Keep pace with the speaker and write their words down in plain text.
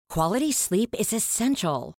Quality sleep is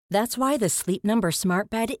essential. That's why the Sleep Number Smart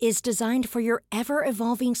Bed is designed for your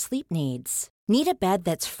ever-evolving sleep needs. Need a bed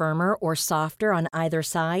that's firmer or softer on either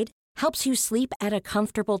side? Helps you sleep at a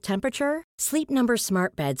comfortable temperature? Sleep Number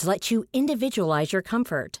Smart Beds let you individualize your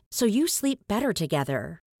comfort, so you sleep better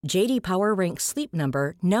together. J.D. Power ranks Sleep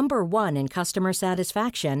Number number 1 in customer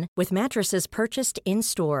satisfaction with mattresses purchased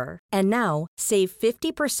in-store. And now, save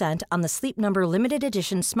 50% on the Sleep Number Limited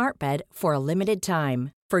Edition Smart Bed for a limited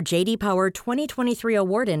time. For J.D. Power 2023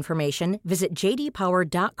 award information, visit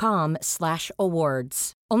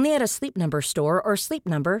jdpower.com/awards. Only at a Sleep Number store or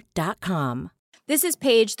sleepnumber.com. This is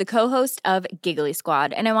Paige, the co-host of Giggly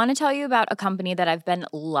Squad, and I want to tell you about a company that I've been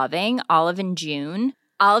loving, Olive & June.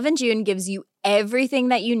 Olive & June gives you everything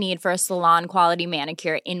that you need for a salon-quality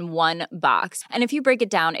manicure in one box. And if you break it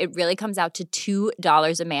down, it really comes out to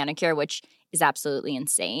 $2 a manicure, which is absolutely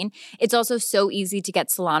insane. It's also so easy to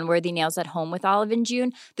get salon-worthy nails at home with Olive &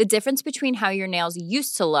 June. The difference between how your nails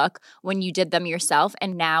used to look when you did them yourself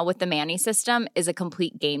and now with the Mani system is a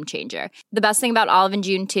complete game changer. The best thing about Olive &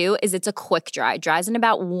 June, too, is it's a quick dry. Dries in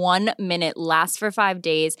about 1 minute, lasts for 5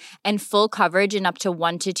 days, and full coverage in up to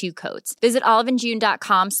 1 to 2 coats. Visit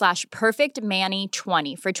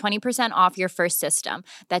oliveandjune.com/perfectmani20 for 20% off your first system.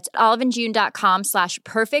 That's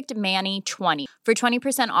oliveandjune.com/perfectmani20 for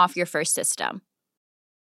 20% off your first system.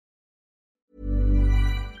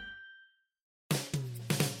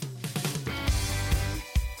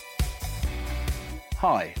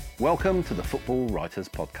 Hi, welcome to the Football Writers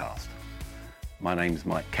Podcast. My name's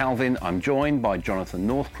Mike Calvin. I'm joined by Jonathan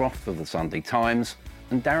Northcroft of the Sunday Times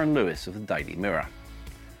and Darren Lewis of the Daily Mirror.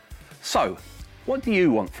 So, what do you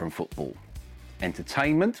want from football?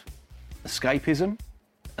 Entertainment? Escapism?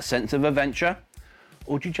 A sense of adventure?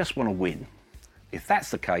 Or do you just want to win? If that's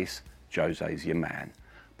the case, Jose's your man.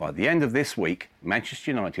 By the end of this week,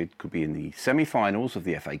 Manchester United could be in the semi-finals of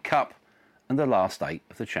the FA Cup and the last 8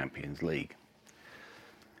 of the Champions League.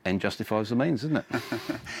 End justifies the means, doesn't it?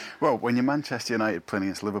 Well, when you're Manchester United playing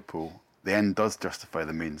against Liverpool, the end does justify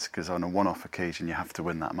the means, because on a one-off occasion you have to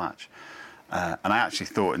win that match. And I actually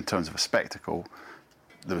thought, in terms of a spectacle,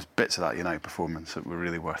 there was bits of that United performance that were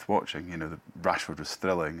really worth watching. You know, Rashford was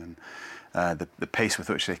thrilling, and the pace with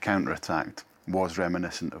which they counter-attacked was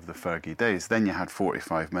reminiscent of the Fergie days. Then you had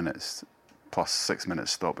 45 minutes plus 6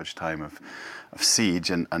 minutes stoppage time of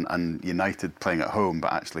siege, and United playing at home,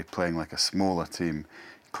 but actually playing like a smaller team,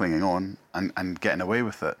 clinging on and getting away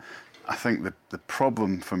with it. I think the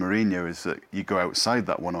problem for Mourinho is that you go outside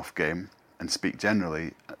that one-off game and speak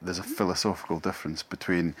generally, there's a philosophical difference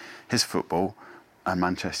between his football and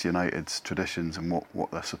Manchester United's traditions and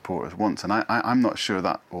what their supporters want. And I'm not sure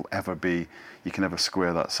that will ever be, you can ever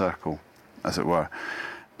square that circle, as it were.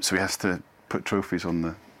 So he has to put trophies on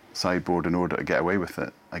the sideboard in order to get away with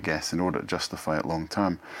it, I guess, in order to justify it long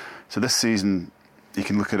term. So this season, you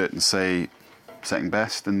can look at it and say second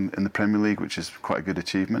best in the Premier League, which is quite a good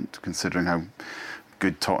achievement considering how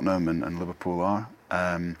good Tottenham and Liverpool are.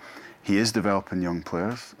 He is developing young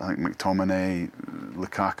players. I think McTominay,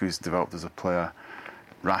 Lukaku's developed as a player,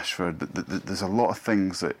 Rashford. There's a lot of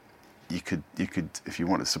things that you could, if you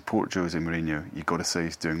want to support Jose Mourinho, you've got to say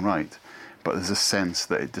he's doing right. But there's a sense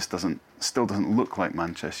that it just still doesn't look like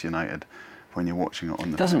Manchester United when you're watching it on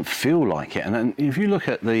the. It doesn't feel like it. And then if you look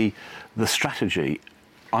at the strategy,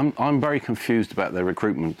 I'm very confused about their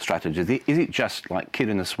recruitment strategy. Is it just like kid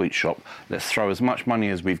in a sweet shop? Let's throw as much money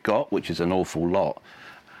as we've got, which is an awful lot,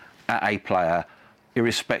 at a player,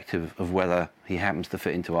 irrespective of whether he happens to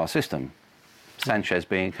fit into our system. Sanchez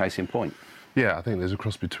being a case in point. Yeah, I think there's a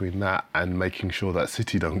cross between that and making sure that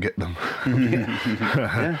City don't get them.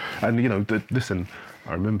 Yeah. And, you know, listen,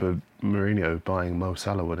 I remember Mourinho buying Mo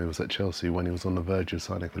Salah when he was at Chelsea, when he was on the verge of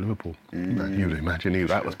signing for Liverpool. And you'd imagine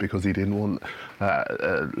that was because he didn't want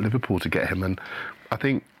Liverpool to get him. And I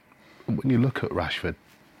think when you look at Rashford,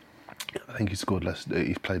 I think he's played less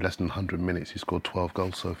than 100 minutes. He scored 12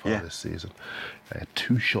 goals so far this season. He had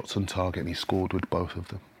 2 shots on target and he scored with both of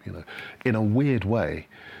them. You know, in a weird way,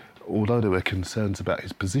 although there were concerns about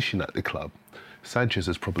his position at the club, Sanchez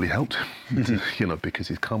has probably helped him, you know, because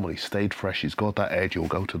he's come on, he's stayed fresh, he's got that edge, he'll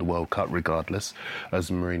go to the World Cup regardless, as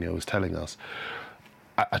Mourinho was telling us.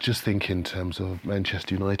 I just think in terms of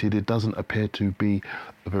Manchester United, it doesn't appear to be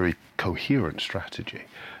a very coherent strategy.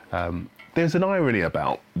 There's an irony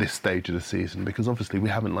about this stage of the season, because obviously we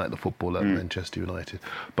haven't liked the football at Manchester United,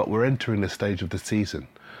 but we're entering the stage of the season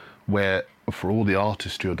where, for all the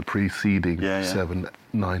artistry of the preceding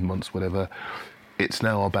 7-9 months, whatever, it's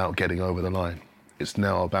now about getting over the line. It's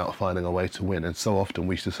now about finding a way to win. And so often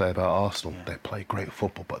we used to say about Arsenal, they play great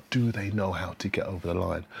football, but do they know how to get over the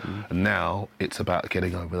line? And now it's about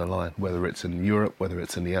getting over the line, whether it's in Europe, whether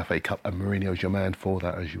it's in the FA Cup, and Mourinho's your man for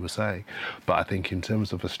that, as you were saying. But I think in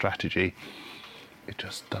terms of a strategy, it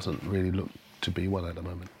just doesn't really look to be one at the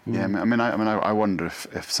moment. Yeah, I wonder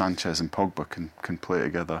if Sanchez and Pogba can play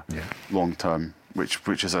together long term, which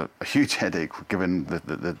is a huge headache given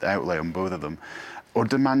the outlay on both of them. Or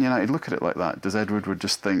do Man United look at it like that? Does Ed Woodward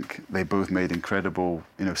just think they both made incredible,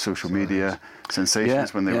 social media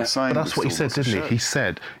sensations when they were signed? But that's what he said, didn't he? He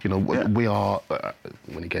said, we are,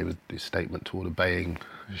 when he gave his statement to all the baying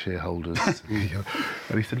shareholders, and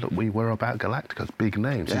he said, look, we're about Galacticos, big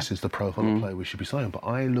names. Yeah. This is the profile of player we should be signing. But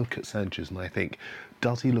I look at Sanchez and I think,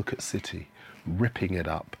 does he look at City ripping it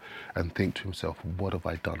up and think to himself, what have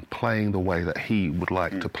I done? Playing the way that he would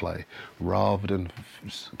like to play, rather than...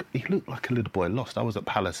 He looked like a little boy lost. I was at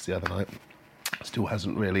Palace the other night. Still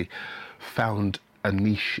hasn't really found a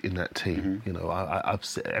niche in that team. I've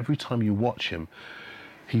every time you watch him,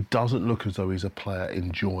 he doesn't look as though he's a player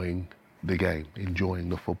enjoying the game, enjoying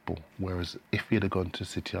the football. Whereas if he'd have gone to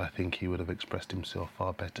City, I think he would have expressed himself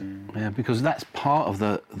far better. Yeah, because that's part of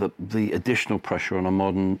the additional pressure on a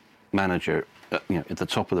modern manager, at the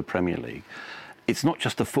top of the Premier League. It's not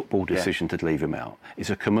just a football decision to leave him out. It's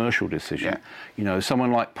a commercial decision. Yeah.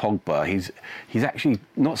 Someone like Pogba, he's actually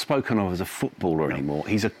not spoken of as a footballer anymore.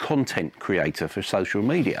 He's a content creator for social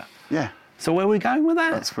media. Yeah. So where are we going with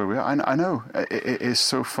that? That's where we are. I know. It is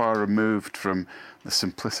so far removed from the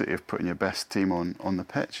simplicity of putting your best team on the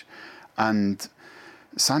pitch. And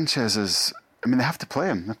Sanchez is... they have to play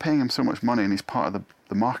him. They're paying him so much money and he's part of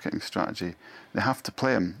the marketing strategy. They have to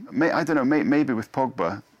play him. I don't know, maybe with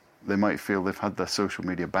Pogba, they might feel they've had their social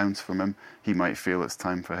media bounce from him. He might feel it's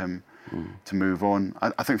time for him to move on.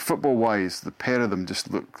 I think football-wise, the pair of them just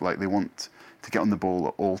look like they want to get on the ball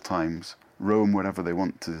at all times, roam wherever they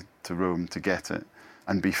want to roam to get it,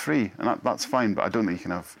 and be free. And that's fine, but I don't think you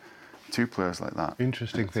can have two players like that.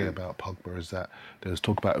 Interesting thing about Pogba is that there was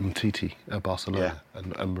talk about Umtiti at Barcelona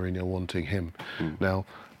and Mourinho wanting him. Now,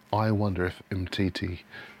 I wonder if Umtiti...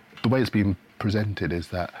 The way it's been presented is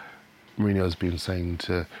that Mourinho's been saying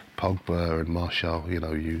to Pogba and Martial, you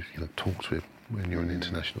talk to him when you're an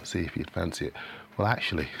international, see if you'd fancy it. Well,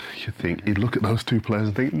 actually, you think he'd look at those two players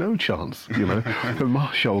and think, no chance, But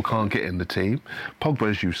Martial can't get in the team.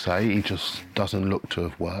 Pogba, as you say, he just doesn't look to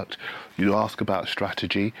have worked. You ask about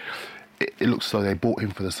strategy. It looks as though they bought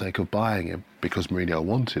him for the sake of buying him because Mourinho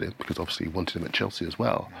wanted him, because obviously he wanted him at Chelsea as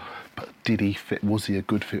well. But did he fit? Was he a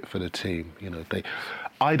good fit for the team?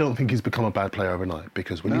 I don't think he's become a bad player overnight,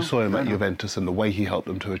 because when you saw him at Juventus and the way he helped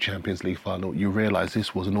them to a Champions League final, you realise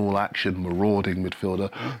this was an all-action, marauding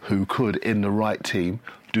midfielder who could, in the right team,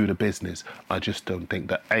 do the business. I just don't think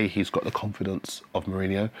that, A, he's got the confidence of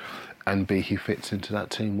Mourinho, and B, he fits into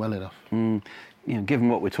that team well enough. Given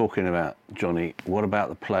what we're talking about, Johnny, what about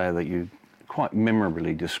the player that you quite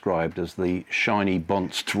memorably described as the shiny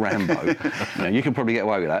Bonst Rambo? You can probably get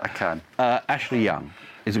away with that. I can. Ashley Young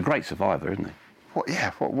is a great survivor, isn't he? What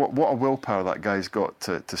a willpower that guy's got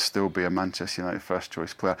to still be a Manchester United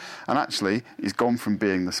first-choice player. And actually, he's gone from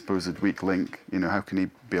being the supposed weak link, how can he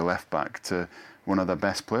be a left-back, to one of the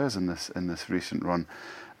best players in this recent run.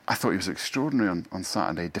 I thought he was extraordinary on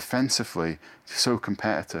Saturday. Defensively, so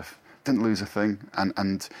competitive, didn't lose a thing,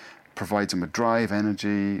 and provides him with drive,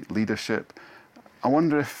 energy, leadership. I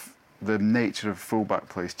wonder if the nature of full-back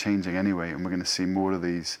play is changing anyway, and we're going to see more of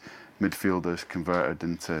these midfielders converted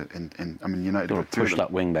into United or pushed up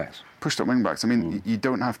wing backs. You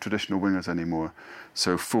don't have traditional wingers anymore,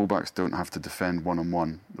 so fullbacks don't have to defend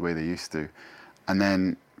one-on-one the way they used to, and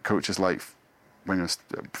then coaches like wingers,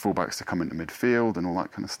 fullbacks to come into midfield and all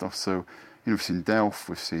that kind of stuff. So we've seen Delph,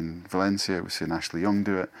 we've seen Valencia, we've seen Ashley Young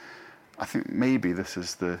do it. I think maybe this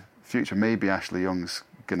is the future. Maybe Ashley Young's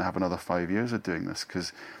going to have another 5 years of doing this,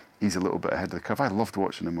 because he's a little bit ahead of the curve. I loved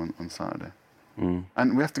watching him on Saturday.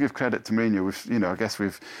 And we have to give credit to Mourinho. I guess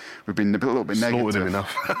we've been a little bit negative. Slaughtered him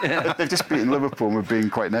enough. They've just beaten Liverpool, and we're being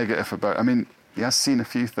quite negative about. He has seen a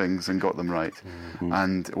few things and got them right.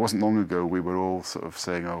 And it wasn't long ago we were all sort of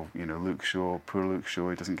saying, Luke Shaw, poor Luke Shaw,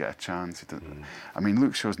 he doesn't get a chance.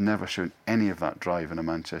 Luke Shaw's never shown any of that drive in a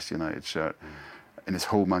Manchester United shirt in his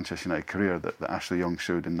whole Manchester United career that Ashley Young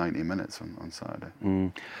showed in 90 minutes on Saturday.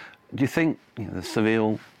 Do you think the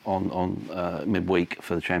Seville on midweek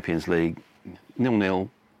for the Champions League, 0-0,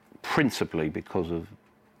 principally because of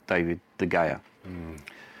David De Gea?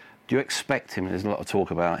 Do you expect him? There's a lot of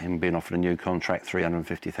talk about him being offered a new contract,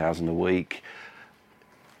 $350,000 a week.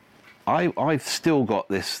 I've still got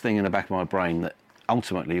this thing in the back of my brain that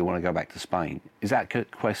ultimately you want to go back to Spain. Is that a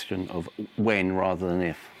question of when rather than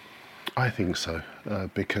if? I think so,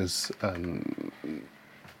 because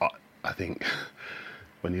I think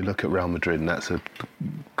when you look at Real Madrid, and that's a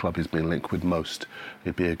club he's been linked with most,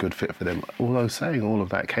 it'd be a good fit for them. Although saying all of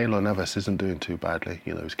that, Keylor Navas isn't doing too badly.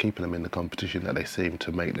 You know, he's keeping them in the competition that they seem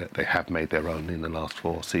to make. They have made their own in the last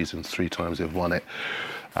 4 seasons. 3 times they've won it.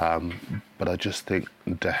 But I just think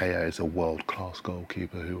De Gea is a world-class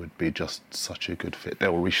goalkeeper who would be just such a good fit.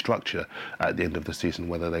 They'll restructure at the end of the season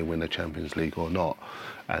whether they win the Champions League or not.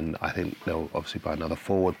 And I think they'll obviously buy another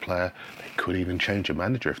forward player. They could even change a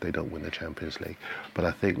manager if they don't win the Champions League. But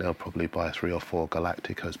I think they'll probably buy 3 or 4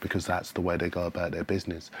 Galacticos because that's the way they go about their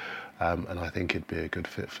business. And I think it'd be a good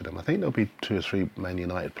fit for them. I think there'll be 2 or 3 Man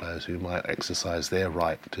United players who might exercise their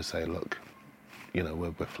right to say, look, you know,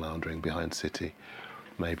 we're floundering behind City.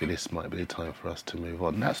 Maybe this might be the time for us to move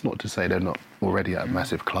on. That's not to say they're not already at a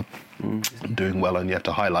massive club doing well, and you have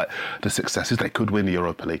to highlight the successes. They could win the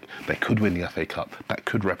Europa League, they could win the FA Cup, that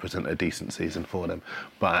could represent a decent season for them.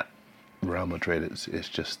 But Real Madrid, it's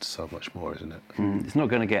just so much more, isn't it? It's not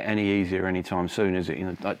going to get any easier anytime soon, is it?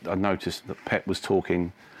 You know, I noticed that Pep was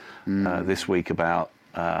talking this week about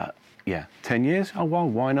 10 years. Oh well,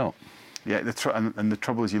 why not? Yeah, and the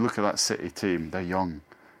trouble is, you look at that City team; they're young.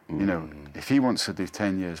 You know, if he wants to do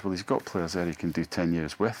 10 years, well, he's got players there he can do 10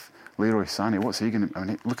 years with. Leroy Sané, what's he going to... I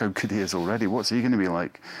mean, look how good he is already. What's he going to be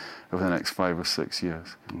like over the next 5 or 6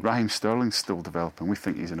 years? Raheem Sterling's still developing. We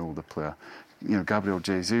think he's an older player. You know, Gabriel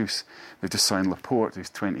Jesus, they've just signed Laporte, who's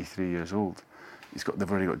 23 years old.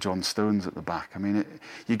 They've already got John Stones at the back. I mean,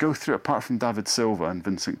 you go through, apart from David Silva and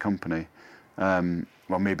Vincent Kompany,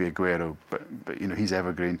 well, maybe Aguero, but you know, he's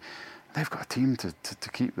evergreen. They've got a team to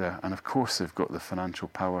keep there, and of course they've got the financial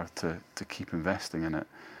power to keep investing in it.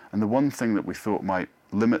 And the one thing that we thought might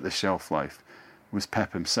limit the shelf life was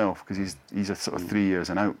Pep himself, because he's a sort of 3 years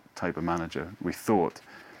and out type of manager, we thought.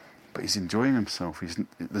 But he's enjoying himself. He's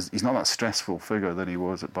not that stressful figure that he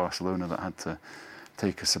was at Barcelona that had to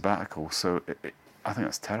take a sabbatical. So I think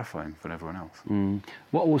that's terrifying for everyone else.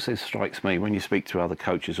 What also strikes me when you speak to other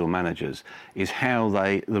coaches or managers is how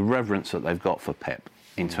the reverence that they've got for Pep.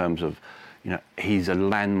 In terms of, you know, he's a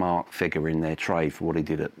landmark figure in their trade for what he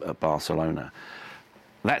did at Barcelona.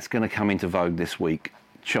 That's going to come into vogue this week.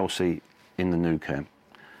 Chelsea in the Nou Camp.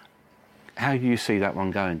 How do you see that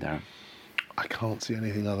one going, Darren? I can't see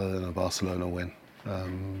anything other than a Barcelona win.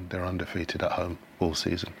 They're undefeated at home all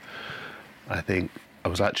season. I think I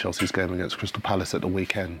was at Chelsea's game against Crystal Palace at the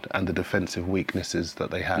weekend, and the defensive weaknesses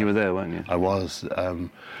that they had. You were there, weren't you? I was.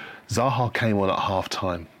 Zaha came on at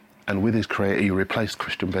half-time. And with his career, he replaced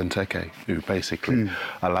Christian Benteke, who basically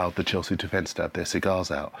allowed the Chelsea defence to have their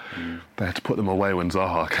cigars out. They had to put them away when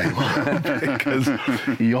Zaha came on because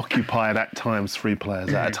he occupied at times 3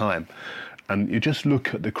 players at a time. And you just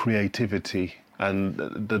look at the creativity and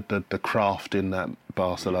the craft in that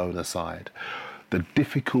Barcelona side, the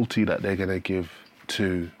difficulty that they're going to give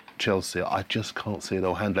to Chelsea, I just can't see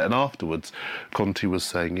they'll handle it. And afterwards, Conte was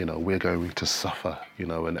saying, you know, we're going to suffer, you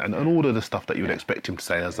know, and all of the stuff that you would expect him to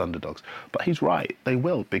say as underdogs. But he's right, they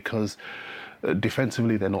will, because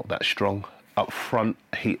defensively they're not that strong. Up front,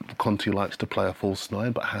 Conte likes to play a false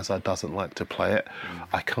 9, but Hazard doesn't like to play it.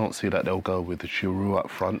 I can't see that they'll go with the Giroud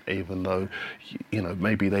up front, even though, you know,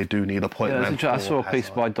 maybe they do need a point man. I saw a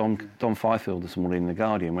piece by Don Fifield this morning in The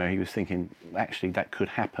Guardian where he was thinking, actually, that could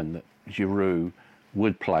happen, that Giroud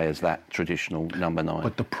would play as that traditional number 9.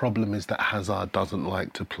 But the problem is that Hazard doesn't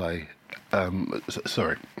like to play.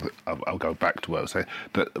 I'll go back to what I was saying.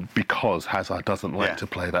 That because Hazard doesn't like to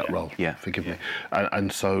play that role. Yeah. Forgive me. And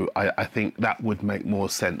so I think that would make more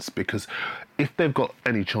sense, because if they've got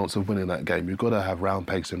any chance of winning that game, you've got to have round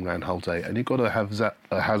pegs and round holes, and you've got to have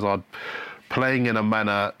Hazard playing in a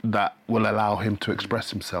manner that will allow him to express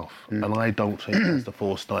himself. And I don't think that's the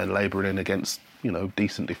false 9 labouring in against, you know,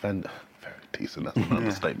 decent defender. Decent, that's an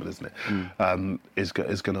understatement, isn't it?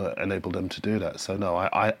 Is going to enable them to do that. So no,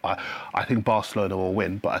 I think Barcelona will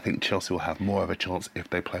win, but I think Chelsea will have more of a chance if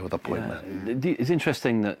they play with a point man. It's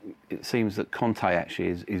interesting that it seems that Conte actually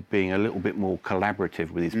is being a little bit more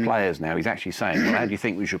collaborative with his players now. He's actually saying, well, how do you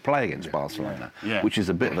think we should play against Barcelona? Yeah. Which is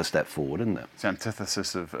a bit of a step forward, isn't it? It's the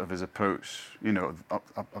antithesis of his approach, you know,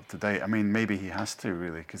 up to date. I mean, maybe he has to,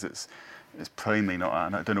 really, because it's plainly not,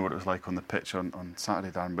 and I don't know what it was like on the pitch on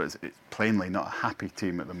Saturday, Darren, but it's plainly not a happy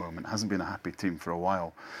team at the moment. It hasn't been a happy team for a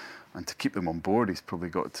while. And to keep them on board, he's probably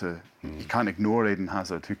got to... You can't ignore Eden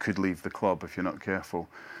Hazard, who could leave the club if you're not careful,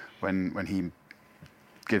 when he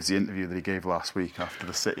gives the interview that he gave last week after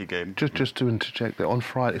the City game. Just to interject there, on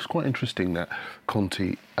Friday, it's quite interesting that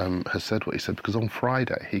Conte has said what he said, because on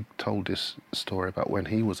Friday he told this story about when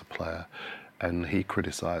he was a player, and he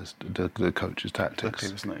criticised the coach's tactics.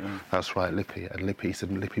 Lippy, wasn't it? Yeah. That's right, Lippy. And Lippy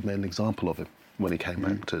said Lippy made an example of him when he came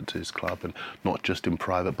back to his club, and not just in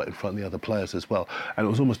private, but in front of the other players as well. And it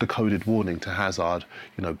was almost a coded warning to Hazard,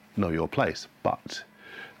 know your place. But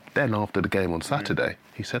then after the game on Saturday,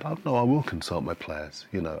 he said, "Oh no, I will consult my players,"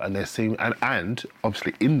 And there seemed, and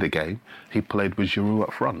obviously in the game, he played with Giroud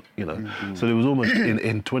up front, So there was almost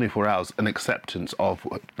in 24 hours an acceptance of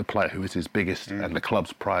the player who is his biggest and the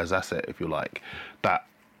club's prize asset, if you like, that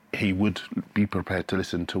he would be prepared to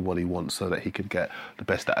listen to what he wants so that he could get the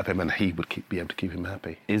best out of him, and he would be able to keep him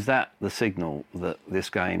happy. Is that the signal that this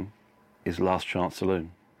game is last chance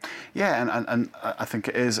saloon? Yeah, and I think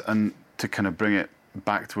it is. And to kind of bring it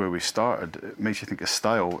back to where we started, it makes you think of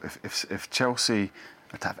style. If Chelsea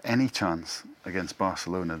are to have any chance against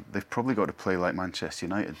Barcelona, they've probably got to play like Manchester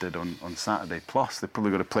United did on Saturday. Plus, they've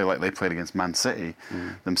probably got to play like they played against Man City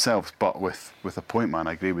themselves, but with a point man.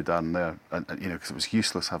 I agree with Dan there, because it was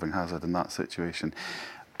useless having Hazard in that situation.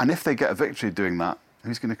 And if they get a victory doing that,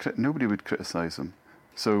 nobody would criticise them.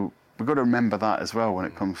 So we've got to remember that as well when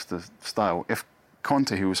it comes to style. If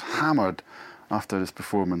Conte, who was hammered after his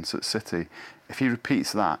performance at City, if he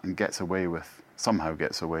repeats that and somehow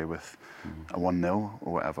gets away with a 1-0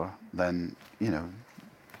 or whatever, then,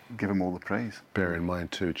 give him all the praise. Bear in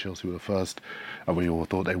mind too, Chelsea were the first, and we all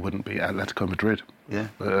thought they wouldn't be, Atletico Madrid. Yeah.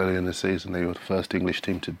 Early in the season, they were the first English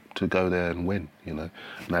team to go there and win, And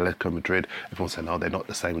Atletico Madrid, everyone said, no, they're not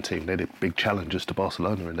the same team. They're the big challengers to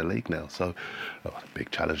Barcelona in the league now. So,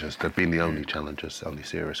 big challengers. They've been the only challengers, only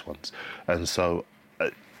serious ones. And so,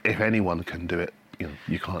 if anyone can do it,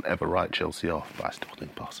 you can't ever write Chelsea off, but I still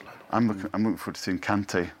think Barcelona. I'm looking forward to seeing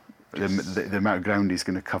Kante. The amount of ground he's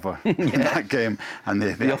going to cover in that game, and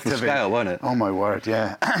the off the scale, won't it? Oh my word,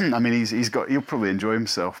 yeah. I mean, he'll probably enjoy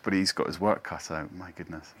himself, but he's got his work cut out. My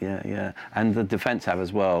goodness. Yeah, and the defence have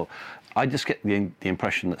as well. I just get the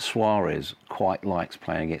impression that Suarez quite likes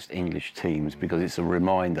playing against English teams because it's a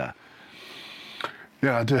reminder.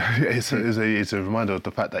 Yeah, I do. It's a reminder of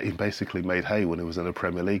the fact that he basically made hay when he was in the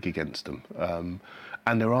Premier League against them.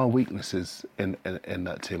 And there are weaknesses in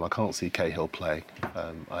that team. I can't see Cahill play.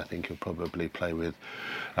 I think he'll probably play with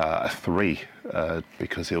a 3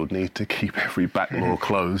 because he'll need to keep every back door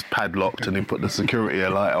closed, padlocked, and then put the security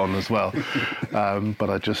light on as well. But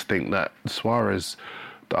I just think that Suarez...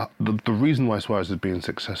 The reason why Suarez has been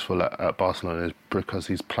successful at Barcelona is because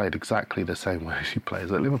he's played exactly the same way as he plays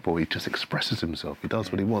at Liverpool. He just expresses himself. He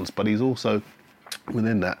does what he wants. But he's also,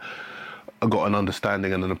 within that, got an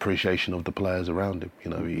understanding and an appreciation of the players around him.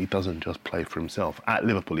 He doesn't just play for himself. At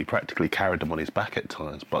Liverpool, he practically carried them on his back at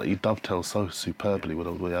times, but he dovetails so superbly with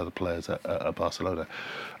all the other players at Barcelona.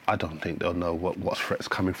 I don't think they'll know what threat's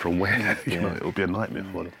coming from where. It'll be a nightmare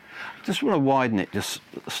for them. I just want to widen it just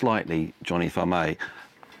slightly, Johnny, if I may.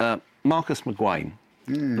 Marcus McGuane,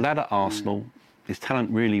 lad at Arsenal, his talent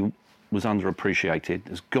really was underappreciated,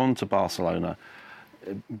 has gone to Barcelona,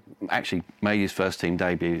 actually made his first team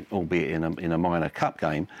debut, albeit in a minor cup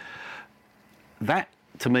game. That,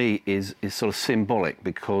 to me, is sort of symbolic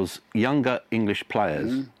because younger English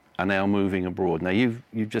players are now moving abroad. Now, you've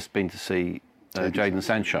just been to see Jadon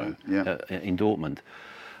Sancho in Dortmund.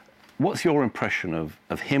 What's your impression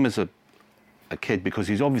of him as a kid? Because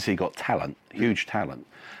he's obviously got talent, huge talent.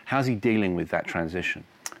 How's he dealing with that transition?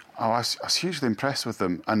 I was hugely impressed with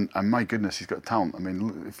him, and my goodness, he's got talent. I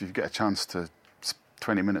mean, if you get a chance to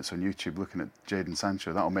 20 minutes on YouTube looking at Jadon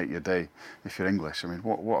Sancho, that'll make your day if you're English. I mean,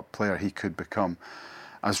 what a player he could become.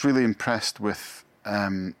 I was really impressed with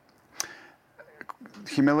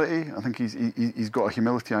humility. I think he's got a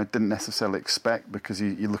humility I didn't necessarily expect, because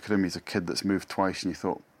you look at him, he's a kid that's moved twice, and you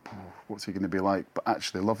thought, what's he going to be like? But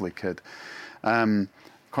actually, a lovely kid.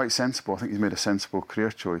 Quite sensible. I think he's made a sensible career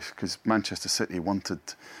choice, because Manchester City wanted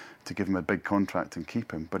to give him a big contract and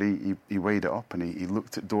keep him, but he weighed it up, and he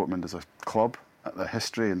looked at Dortmund as a club, at their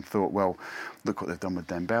history, and thought, well, look what they've done with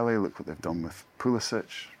Dembele, look what they've done with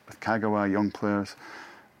Pulisic, with Kagawa, young players.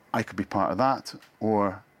 I could be part of that,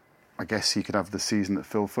 or I guess he could have the season that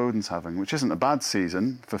Phil Foden's having, which isn't a bad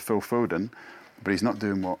season for Phil Foden, but he's not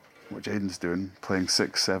doing what Jadon's doing, playing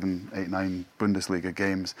 6, 7, 8, 9 Bundesliga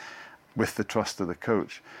games with the trust of the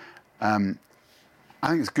coach. I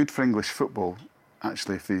think it's good for English football,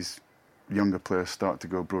 actually, if these younger players start to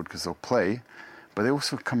go abroad, because they'll play, but they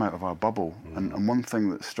also come out of our bubble. And one thing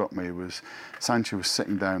that struck me was Sancho was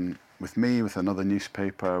sitting down with me, with another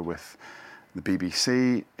newspaper, with the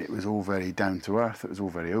BBC. It was all very down to earth. It was all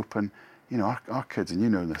very open. Our kids, and you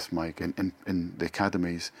know this, Mike, in the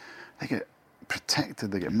academies, they get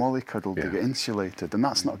protected, they get mollycoddled, they get insulated, and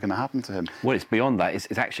that's not going to happen to him. Well, it's beyond that.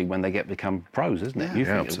 It's actually when they become pros, isn't it?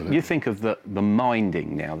 Absolutely. You think of the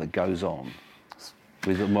minding now that goes on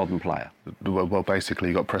with a modern player? Well, basically,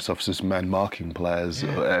 you've got press officers, man-marking players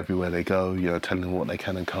everywhere they go, telling them what they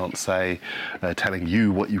can and can't say, telling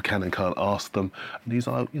you what you can and can't ask them. And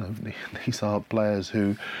these are players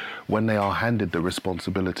who, when they are handed the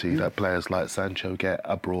responsibility that players like Sancho get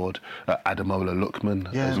abroad, Ademola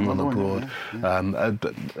Lookman has gone abroad,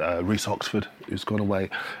 Reece Oxford, who's gone away.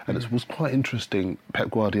 And it was quite interesting.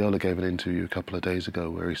 Pep Guardiola gave an interview a couple of days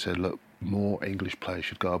ago where he said, look, more English players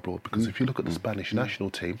should go abroad, because if you look at the Spanish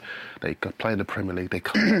national team, they play in the Premier League, they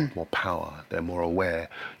come with more power, they're more aware,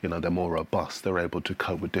 they're more robust, they're able to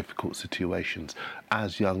cope with difficult situations.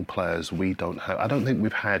 As young players, I don't think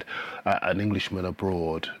we've had an Englishman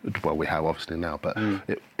abroad, well, we have obviously now, but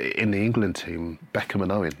in the England team, Beckham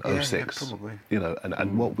and Owen, 06, probably.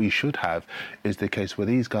 And what we should have is the case where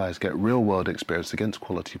these guys get real world experience against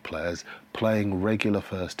quality players, playing regular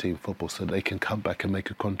first team football, so they can come back and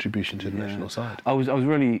make a contribution to the national side. I was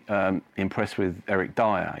really impressed with Eric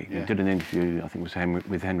Dyer. He did an interview, I think it was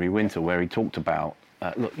with Henry Winter, where he talked about,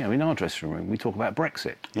 look, in our dressing room, we talk about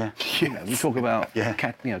Brexit. Yeah. We talk about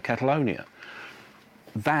Catalonia.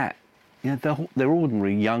 That, they're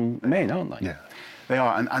ordinary young men, aren't they? Yeah. They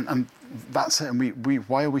are, and that's it. And we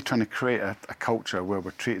why are we trying to create a culture where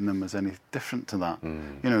we're treating them as any different to that?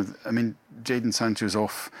 Jadon Sancho's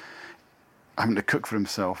off having to cook for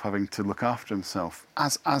himself, having to look after himself.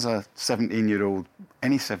 As a 17-year-old,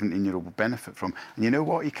 any 17-year-old will benefit from. And you know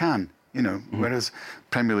what? He can. Whereas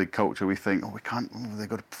Premier League culture, we think, we can't. They've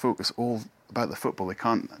got to focus all about the football. They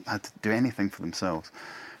can't have to do anything for themselves,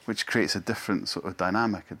 which creates a different sort of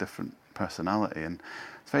dynamic, a different personality, and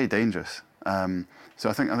it's very dangerous. So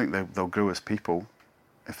I think they'll grow as people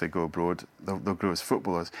if they go abroad. They'll grow as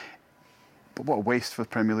footballers. But what a waste for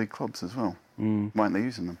Premier League clubs as well. Why aren't they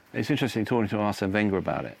using them? It's interesting talking to Arsene Wenger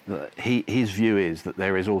about it. His view is that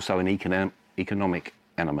there is also an economic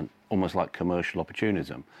element, almost like commercial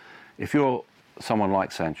opportunism. If you're someone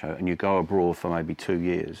like Sancho and you go abroad for maybe 2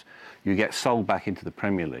 years, you get sold back into the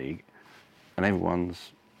Premier League and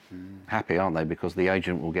everyone's happy, aren't they? Because the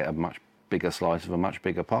agent will get a much bigger slice of a much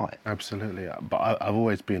bigger pie. Absolutely. But I've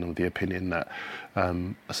always been of the opinion that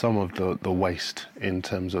some of the waste in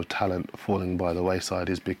terms of talent falling by the wayside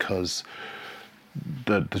is because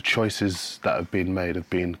the choices that have been made have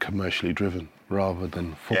been commercially driven rather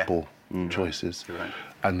than football choices. Right.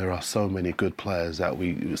 And there are so many good players that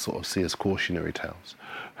we sort of see as cautionary tales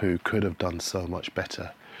who could have done so much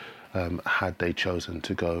better had they chosen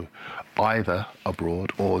to go either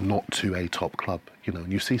abroad or not to a top club.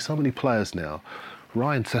 You see so many players now.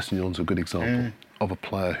 Ryan Sessegnon's a good example of a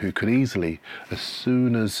player who could easily, as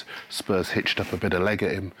soon as Spurs hitched up a bit of leg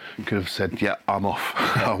at him, could have said, yeah, I'm off,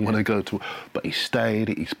 I want to go to... But he stayed,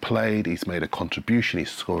 he's played, he's made a contribution,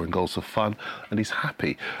 he's scoring goals for fun, and he's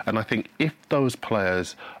happy. And I think if those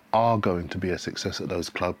players are going to be a success at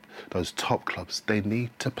those top clubs, they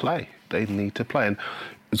need to play. They need to play. And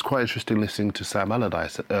it was quite interesting listening to Sam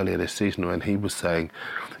Allardyce earlier this season when he was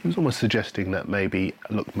almost suggesting that maybe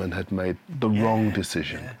Lookman had made the wrong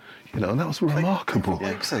decision. And that was remarkable.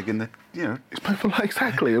 Leipzig in the, He's playing for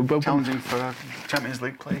exactly. Challenging for a Champions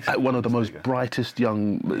League place. One of the most brightest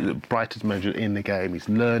managers in the game. He's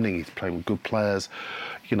learning, he's playing with good players,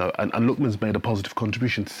 and Lookman's made a positive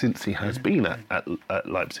contribution since he has been at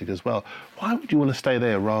Leipzig as well. Why would you want to stay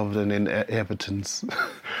there rather than in Everton's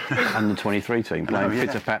under 23 team playing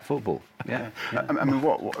fit-to-pat football? Yeah. I mean,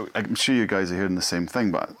 what I'm sure you guys are hearing the same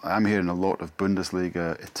thing, but I'm hearing a lot of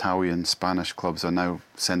Bundesliga, Italian, Spanish clubs are now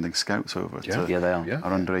sending scouts over to they are.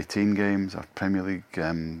 our under-18 games, our Premier League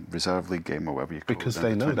reserve league game, or whatever you call it. Because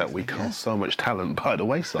they know that we cast so much talent by the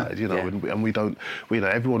wayside, and we don't.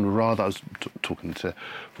 Everyone would rather. I was talking to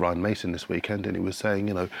Ryan Mason this weekend, and he was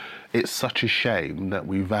saying, it's such a shame that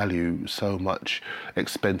we value so much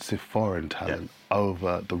expensive foreign talent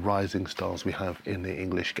over the rising stars we have in the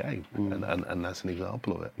English game, and that's an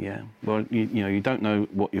example of it. Yeah. Well, you don't know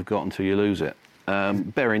what you've got until you lose it.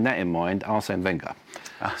 Bearing that in mind, Arsene Wenger,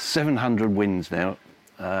 700 wins now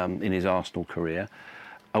in his Arsenal career.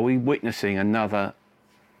 Are we witnessing another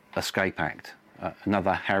escape act,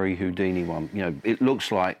 another Harry Houdini one? It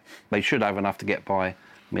looks like they should have enough to get by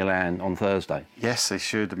Milan on Thursday. Yes, they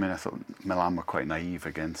should. I mean, I thought Milan were quite naive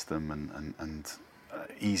against them and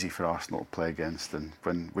easy for Arsenal to play against. And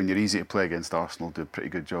when you're easy to play against, Arsenal do a pretty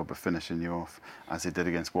good job of finishing you off, as they did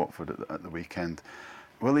against Watford at the weekend.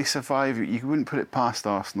 Will they survive? You wouldn't put it past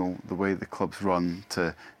Arsenal, the way the clubs run,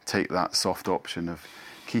 to take that soft option of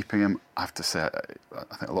keeping him. I have to say,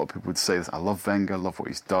 I think a lot of people would say this. I love Wenger, love what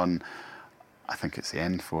he's done. I think it's the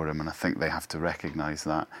end for him, and I think they have to recognise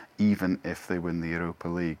that, even if they win the Europa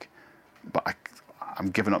League. But I'm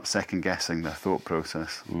giving up second guessing their thought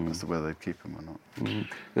process as to whether they'd keep him or not.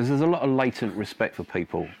 There's a lot of latent respect for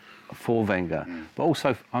people for Wenger, but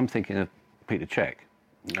also I'm thinking of Peter Cech.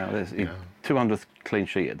 Now, there's 200th clean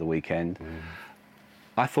sheet at the weekend.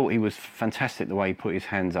 I thought he was fantastic the way he put his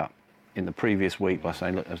hands up in the previous week by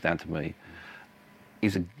saying, "Look, that was down to me."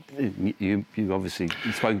 You obviously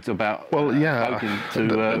spoken to about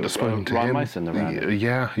spoken to Ryan Mason around it.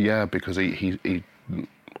 Yeah, because he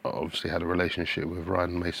obviously had a relationship with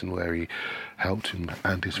Ryan Mason where he helped him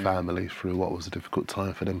and his family through what was a difficult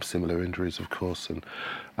time for them, similar injuries, of course, and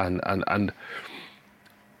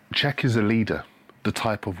Cech is a leader, the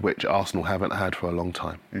type of which Arsenal haven't had for a long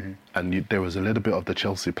time. And there was a little bit of the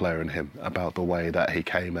Chelsea player in him about the way that he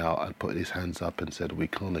came out and put his hands up and said, "We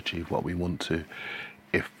can't achieve what we want to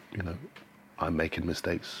if, I'm making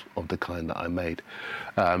mistakes of the kind that I made."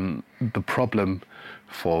 The problem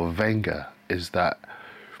for Wenger is that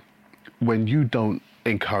when you don't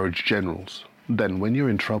encourage generals, then when you're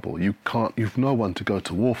in trouble, you've no one to go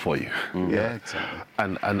to war for you. Yeah, exactly.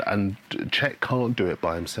 And Cech can't do it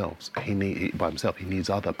by himself. He needs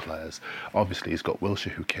other players. Obviously, he's got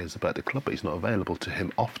Wilshere who cares about the club, but he's not available to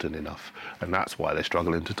him often enough, and that's why they're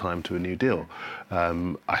struggling to time to a new deal.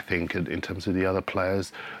 I think in terms of the other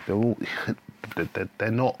players,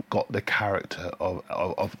 they're not got the character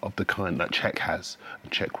of the kind that Cech has.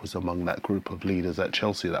 And Cech was among that group of leaders at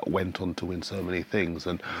Chelsea that went on to win so many things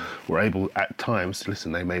and were able at times,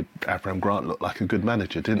 listen, they made Avram Grant look like a good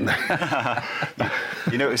manager, didn't they?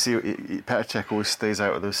 You notice Petr Cech always stays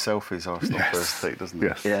out of those selfies Arsenal first take, doesn't he?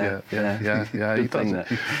 Yes, yeah, he does.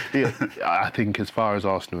 I think as far as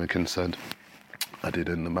Arsenal are concerned, I did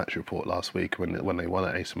in the match report last week when they won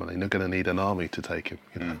at AC Milan, they're going to need an army to take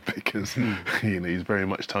him, because he's very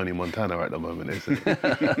much Tony Montana at the moment, isn't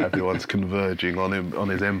he? Everyone's converging on him, on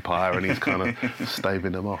his empire, and he's kind of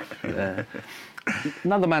staving them off. Yeah.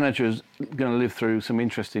 Another manager who's going to live through some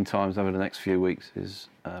interesting times over the next few weeks is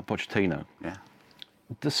Pochettino. Yeah.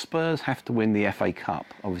 Do Spurs have to win the FA Cup?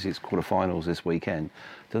 Obviously, it's quarter-finals this weekend.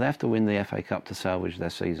 Do they have to win the FA Cup to salvage their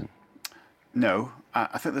season? No,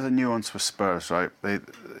 I think there's a nuance with Spurs, right?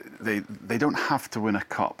 They don't have to win a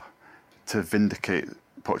cup to vindicate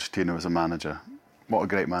Pochettino as a manager. What a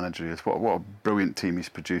great manager he is. What a brilliant team he's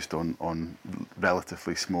produced on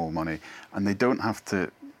relatively small money. And they don't have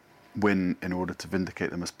to win in order to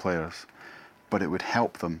vindicate them as players. But it would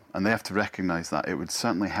help them, and they have to recognise that. It would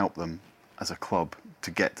certainly help them as a club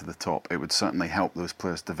to get to the top. It would certainly help those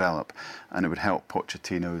players develop, and it would help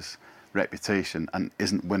Pochettino's reputation, and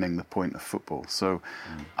isn't winning the point of football. So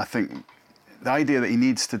I think the idea that he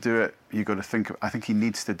needs to do it, you've got to think of, I think he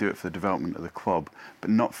needs to do it for the development of the club, but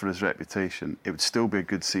not for his reputation. It would still be a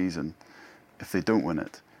good season if they don't win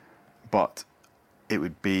it, but it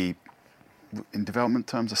would be, in development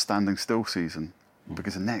terms, a standing still season,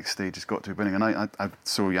 because the next stage has got to be winning. And I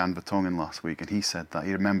saw Jan Vertonghen last week, and he said that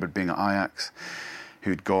he remembered being at Ajax,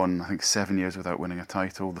 who'd gone, I think, 7 years without winning a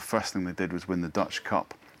title. The first thing they did was win the Dutch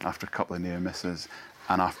Cup after a couple of near misses,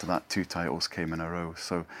 and after that 2 titles came in a row.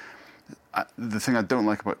 So the thing I don't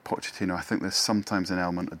like about Pochettino, I think there's sometimes an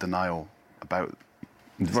element of denial about...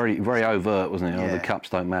 Very, very overt, wasn't it? Yeah. Oh, the cups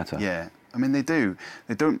don't matter. Yeah, I mean, they do.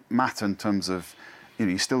 They don't matter in terms of,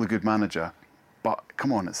 you're still a good manager, but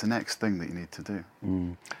come on, it's the next thing that you need to do.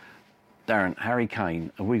 Darren, Harry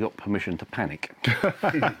Kane, have we got permission to panic?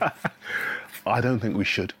 I don't think we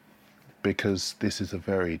should, because this is a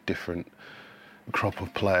very different crop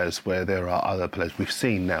of players where there are other players. We've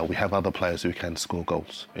seen now, we have other players who can score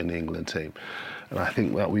goals in the England team. And I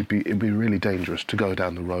think that it'd be really dangerous to go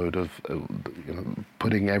down the road of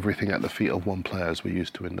putting everything at the feet of one player as we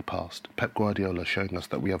used to in the past. Pep Guardiola showing us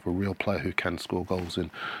that we have a real player who can score goals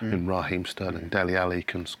in Raheem Sterling. Dele Alli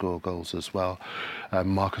can score goals as well.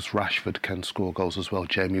 Marcus Rashford can score goals as well.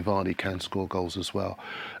 Jamie Vardy can score goals as well.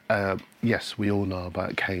 Yes, we all know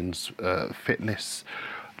about Kane's fitness.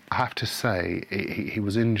 I have to say, he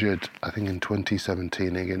was injured, I think, in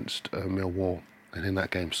 2017 against Millwall. And in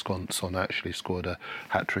that game, Son actually scored a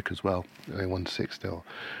hat-trick as well. They won 6-0.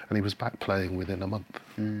 And he was back playing within a month.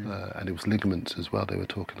 And it was ligaments as well they were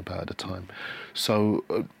talking about at the time. So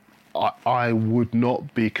I would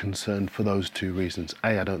not be concerned for those two reasons.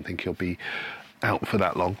 I don't think he'll be out for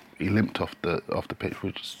that long. He limped off the pitch,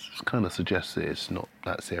 which kind of suggests that it's not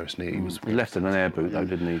that serious. He left in an air boot, though,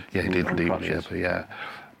 didn't he? Yeah, he did leave in an air boot, yeah.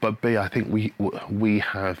 But B, I think we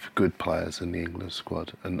have good players in the England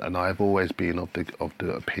squad, and I've always been of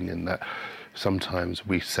the opinion that sometimes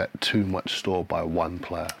we set too much store by one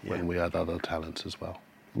player when we have other talents as well.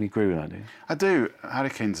 You agree with that, do you? I do. Harry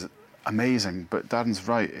Kane's amazing, but Darren's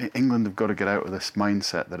right. England have got to get out of this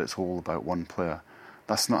mindset that it's all about one player.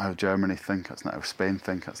 That's not how Germany think. That's not how Spain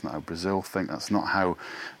think. That's not how Brazil think. That's not how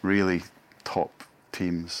really top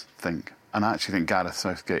teams think. And I actually think Gareth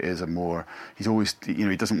Southgate is he's always,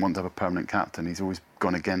 he doesn't want to have a permanent captain. He's always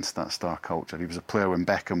gone against that star culture. He was a player when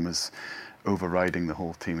Beckham was overriding the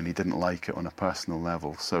whole team, and he didn't like it on a personal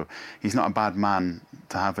level. So he's not a bad man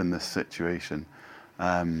to have in this situation,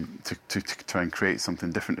 to try and create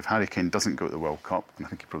something different. If Harry Kane doesn't go to the World Cup, and I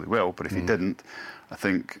think he probably will, but if he didn't, I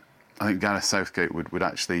think Gareth Southgate would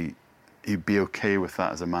actually, he'd be okay with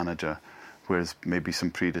that as a manager, whereas maybe some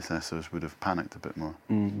predecessors would have panicked a bit more.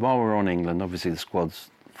 While we're on England, obviously the squads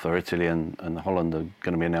for Italy and Holland are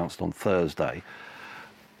going to be announced on Thursday.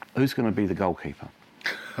 Who's going to be the goalkeeper?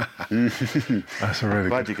 That's a really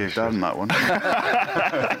glad you gave Dan that one.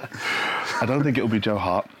 I don't think it'll be Joe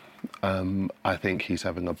Hart. I think he's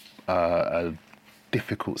having a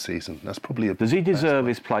difficult season. That's probably Does he deserve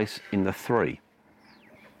his place in the three?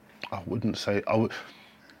 I wouldn't say.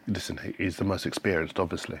 Listen, he's the most experienced,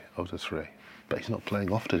 obviously, of the three, but he's not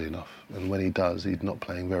playing often enough. And when he does, he's not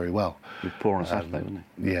playing very well. He was poor on Saturday, wasn't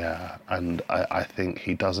he? Yeah, and I think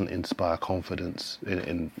he doesn't inspire confidence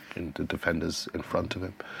in the defenders in front of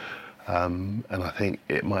him. And I think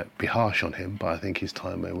it might be harsh on him, but I think his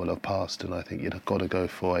time may well have passed. And I think you've got to go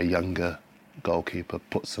for a younger goalkeeper,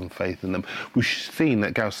 put some faith in them. We've seen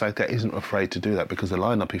that Gareth Southgate isn't afraid to do that, because the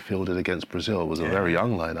lineup he fielded against Brazil was a very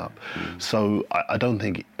young lineup. So I don't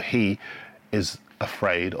think he is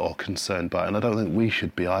afraid or concerned by it, and I don't think we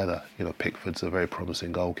should be either. Pickford's a very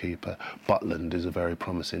promising goalkeeper. Butland is a very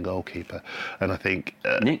promising goalkeeper, and I think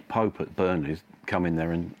Nick Pope at Burnley's come in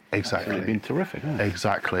there and exactly been terrific. Hasn't he?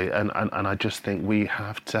 Exactly, and I just think we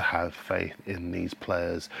have to have faith in these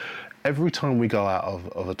players. Every time we go out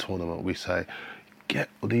of a tournament, we say, get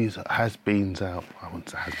these has-beens out. I wouldn't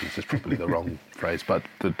say has-beens, it's probably the wrong phrase, but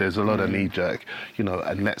there's a lot of knee-jerk,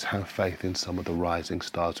 and let's have faith in some of the rising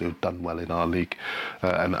stars who have done well in our league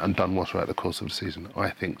and done well throughout the course of the season. I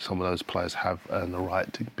think some of those players have earned the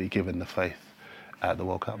right to be given the faith at the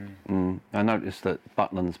World Cup. I noticed that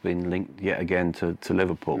Butland's been linked yet again to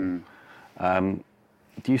Liverpool. Do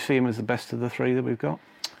you see him as the best of the three that we've got?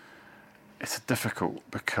 It's difficult,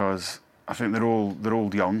 because I think they're all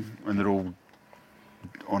young, and they're all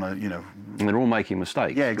on a, And they're all making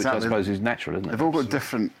mistakes. Yeah, exactly. Which I suppose is natural, isn't it? They've all got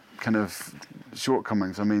different kind of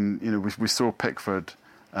shortcomings. I mean, we saw Pickford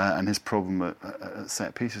and his problem at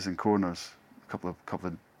set pieces and corners a couple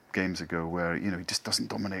of games ago, where he just doesn't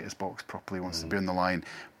dominate his box properly. He wants to be on the line,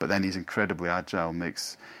 but then he's incredibly agile.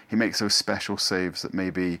 He makes those special saves that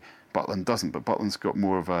maybe Butland doesn't. But Butland's got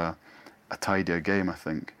more of a tidier game, I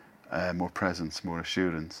think. More presence, more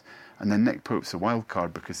assurance. And then Nick Pope's a wild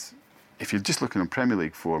card, because if you're just looking on Premier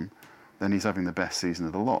League form, then he's having the best season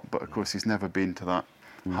of the lot. But of course, he's never been to that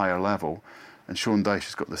higher level. And Sean Dyche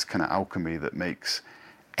has got this kind of alchemy that makes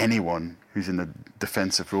anyone who's in a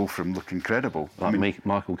defensive role for him look incredible. Like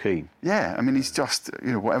Michael Keane. Yeah, I mean, he's just,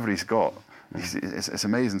 whatever he's got, it's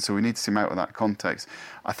amazing. So we need to see him out of that context.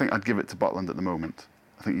 I think I'd give it to Butland at the moment.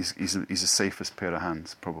 I think he's the safest pair of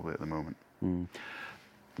hands, probably, at the moment.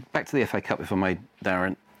 Back to the FA Cup, if I may,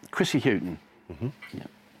 Darren. Chrissy Hughton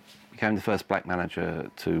became the first black manager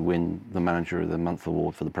to win the Manager of the Month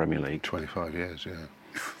award for the Premier League. 25 years, yeah.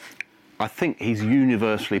 I think he's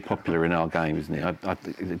universally popular in our game, isn't he?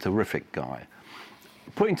 He's a terrific guy.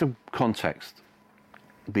 Put into context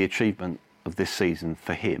the achievement of this season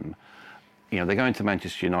for him, they're going to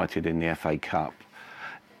Manchester United in the FA Cup.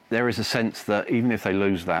 There is a sense that even if they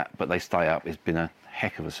lose that, but they stay up, it's been a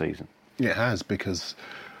heck of a season. It has, because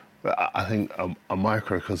I think a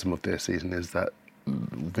microcosm of their season is that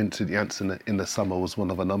Vincent Janssen in the summer was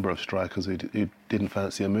one of a number of strikers who didn't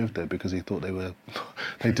fancy a move there, because he thought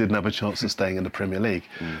they didn't have a chance of staying in the Premier League.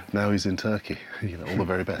 Now he's in Turkey, all the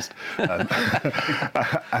very best. And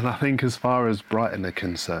I think as far as Brighton are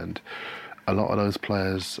concerned, a lot of those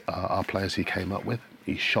players are players he came up with.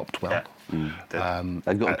 He shopped well.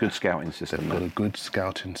 They've got a good scouting system. They've got a good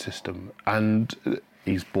scouting system. And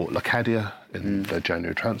he's bought Locadia in the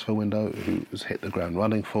January transfer window, who's hit the ground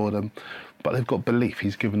running for them. But they've got belief.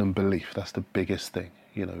 He's given them belief. That's the biggest thing.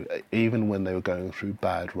 Even when they were going through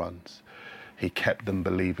bad runs, he kept them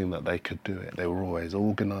believing that they could do it. They were always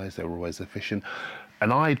organised. They were always efficient.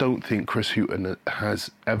 And I don't think Chris Hughton has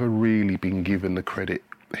ever really been given the credit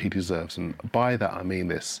he deserves. And by that, I mean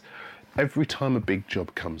this. Every time a big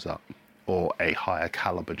job comes up, or a higher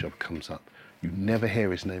calibre job comes up, you never hear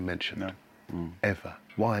his name mentioned. No. Ever.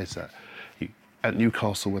 Why is that? At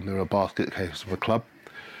Newcastle, when they were a basket case of a club,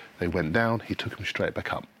 they went down, he took them straight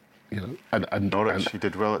back up. And Norwich, he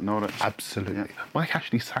did well at Norwich. Absolutely. Yeah. Mike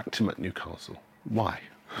Ashley sacked him at Newcastle. Why?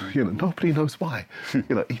 You know, nobody knows why. You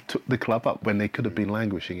know, he took the club up when they could have been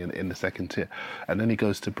languishing in the second tier. And then he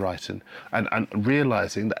goes to Brighton and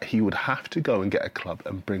realising that he would have to go and get a club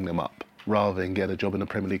and bring them up rather than get a job in the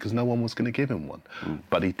Premier League because no one was going to give him one.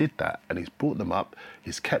 But he did that and he's brought them up.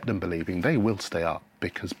 He's kept them believing they will stay up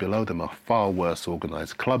because below them are far worse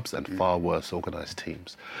organised clubs and far worse organised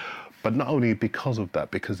teams. But not only because of that,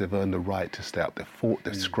 because they've earned the right to stay up. They've fought,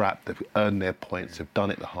 they've scrapped, they've earned their points, they've done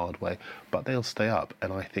it the hard way, but they'll stay up.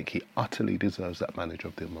 And I think he utterly deserves that Manager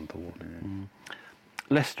of the Month award.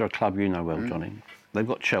 Leicester, a club you know well, Johnny. They've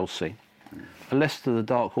got Chelsea. Are Leicester the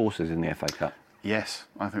dark horses in the FA Cup? Yes,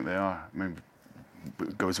 I think they are. I mean,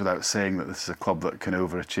 it goes without saying that this is a club that can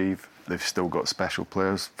overachieve. They've still got special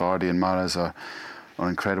players. Vardy and Mahrez are on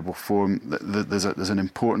incredible form. There's an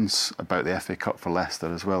importance about the FA Cup for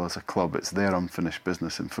Leicester as well as a club. It's their unfinished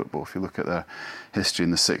business in football. If you look at their history in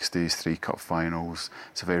the 60s, 3 cup finals,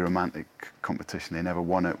 it's a very romantic competition. They never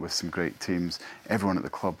won it with some great teams. Everyone at the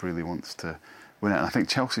club really wants to win it. And I think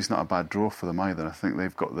Chelsea's not a bad draw for them either. I think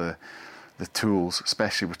they've got the tools,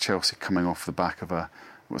 especially with Chelsea coming off the back of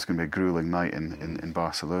what's going to be a gruelling night in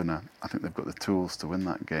Barcelona. I think they've got the tools to win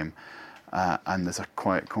that game. And there's a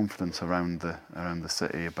quiet confidence around the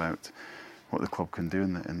city about what the club can do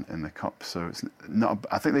in the cup. So it's not.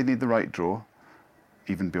 I think they need the right draw,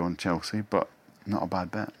 even beyond Chelsea, but not a bad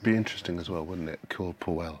bet. Be interesting as well, wouldn't it? Claude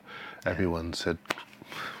Puel. Everyone said,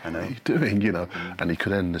 "What are you doing?" You know, and he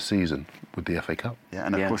could end the season with the FA Cup. Yeah,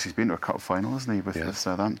 and of course he's been to a cup final, hasn't he, with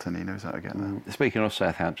Southampton? He knows how to get there. Speaking of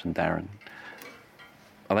Southampton, Darren,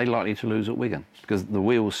 are they likely to lose at Wigan? Because the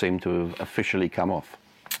wheels seem to have officially come off.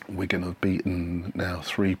 Wigan have beaten now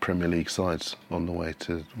 3 Premier League sides on the way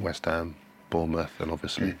to West Ham, Bournemouth, and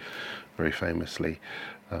obviously, very famously,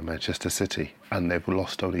 Manchester City. And they've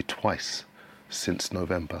lost only twice since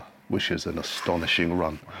November, which is an astonishing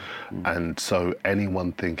run. And so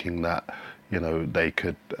anyone thinking that, you know, they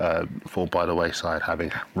could fall by the wayside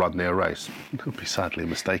having run their race would be sadly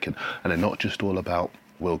mistaken. And they're not just all about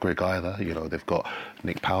Will Grigg either. You know, they've got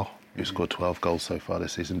Nick Powell, who scored 12 goals so far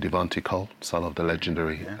this season. Devante Cole, son of the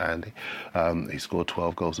legendary Andy, he scored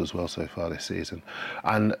 12 goals as well so far this season.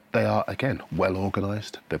 And they are, again, well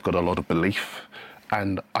organised. They've got a lot of belief.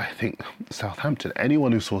 And I think Southampton,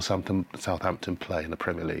 anyone who saw Southampton play in the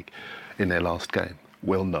Premier League in their last game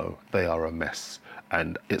will know they are a mess.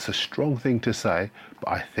 And it's a strong thing to say, but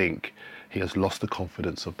I think he has lost the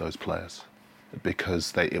confidence of those players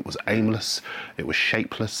because it was aimless, it was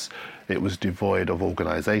shapeless, it was devoid of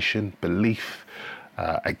organisation, belief,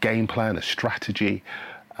 a game plan, a strategy.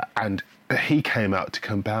 And he came out to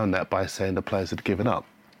compound that by saying the players had given up.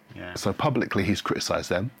 Yeah. So publicly he's criticised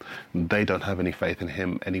them. They don't have any faith in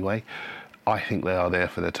him anyway. I think they are there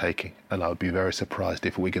for the taking, and I would be very surprised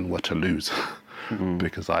if Wigan were to lose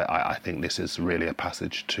because I think this is really a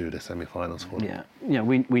passage to the semi-finals for them. Yeah,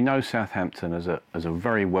 we know Southampton as a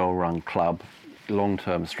very well-run club,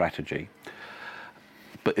 long-term strategy.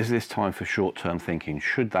 But is this time for short-term thinking?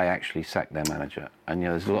 Should they actually sack their manager? And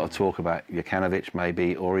there's a lot of talk about Jokanovic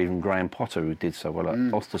maybe, or even Graham Potter, who did so well at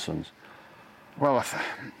Östersunds. Well,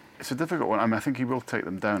 it's a difficult one. I mean, I think he will take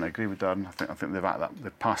them down. I agree with Darren. I think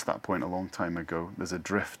they've passed that point a long time ago. There's a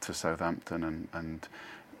drift to Southampton, and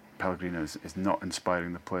Pellegrino is not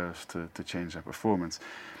inspiring the players to change their performance.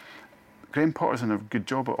 Graham Potter's done a good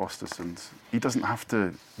job at Östersunds. He doesn't have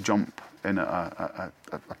to jump in at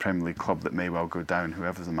a Premier League club that may well go down,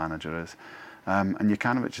 whoever the manager is. And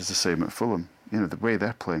Jokanovic is the same at Fulham. You know, the way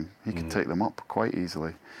they're playing, he can take them up quite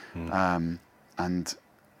easily. And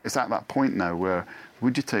it's at that point now where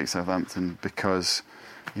would you take Southampton because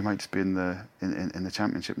you might just be in the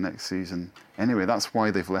Championship next season anyway. That's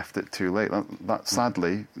why they've left it too late. That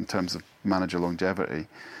sadly, in terms of manager longevity,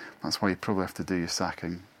 that's why you probably have to do your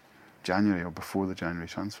sacking January or before the January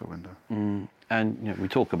transfer window. And we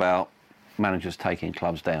talk about managers taking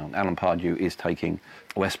clubs down. Alan Pardew is taking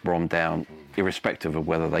West Brom down, irrespective of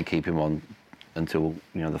whether they keep him on until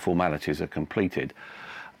the formalities are completed.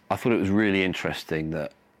 I thought it was really interesting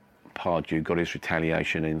that Pardew got his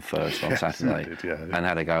retaliation in first on Saturday and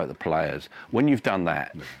had a go at the players. When you've done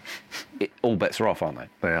that, all bets are off, aren't they?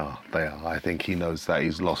 They are. I think he knows that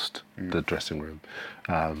he's lost the dressing room.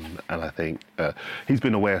 And I think he's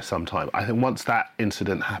been aware some time. I think once that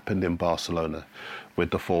incident happened in Barcelona with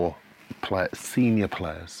the 4 senior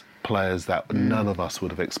players that none of us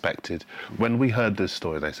would have expected. When we heard this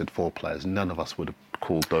story, they said 4 players. None of us would have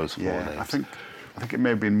called those 4 names. I think it may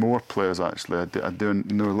have been more players, actually. I do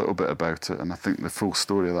know a little bit about it, and I think the full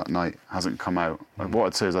story of that night hasn't come out. What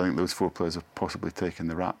I'd say is I think those 4 players have possibly taken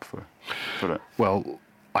the rap for it. Well,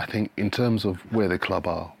 I think in terms of where the club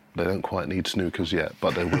are They don't quite need snookers yet,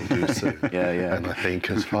 but they will do soon. Yeah. And I think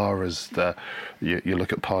as far as you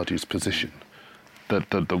look at Pardew's position,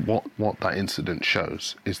 what that incident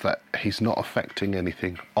shows is that he's not affecting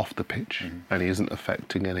anything off the pitch, and he isn't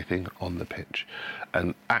affecting anything on the pitch.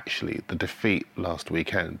 And actually, the defeat last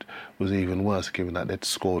weekend was even worse, given that they'd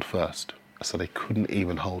scored first, so they couldn't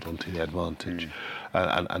even hold on to the advantage.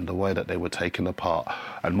 And the way that they were taken apart,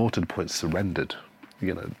 and more to the point, surrendered.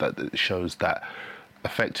 That it shows that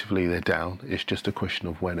effectively they're down. It's just a question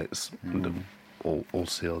of when it's all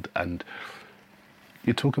sealed. And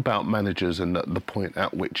you talk about managers and the point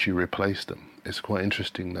at which you replace them. It's quite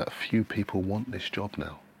interesting that few people want this job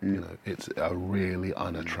now. It's a really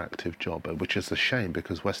unattractive job, which is a shame,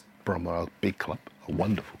 because West Brom are a big club, a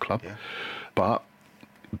wonderful club, but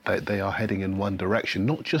they are heading in one direction,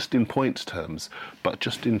 not just in points terms, but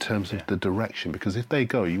just in terms of the direction. Because if they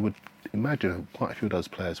go, you would imagine quite a few of those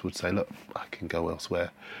players would say, look, I can go elsewhere,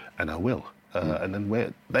 and I will. And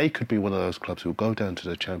then they could be one of those clubs who will go down to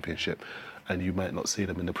the Championship, and you might not see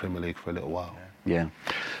them in the Premier League for a little while. Yeah.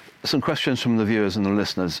 Some questions from the viewers and the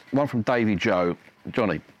listeners. One from Davy Joe.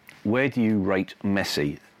 Johnny, where do you rate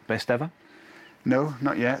Messi? Best ever? No,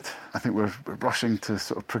 not yet. I think we're rushing to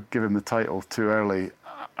sort of give him the title too early.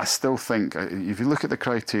 I still think, if you look at the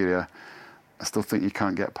criteria, I still think you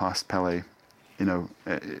can't get past Pelé.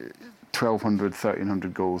 1,200,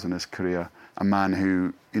 1,300 goals in his career. A man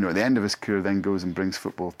who, at the end of his career then goes and brings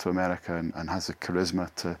football to America and has the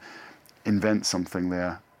charisma to invent something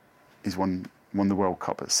there. He's won the World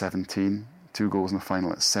Cup at 17, 2 goals in the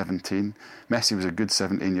final at 17. Messi was a good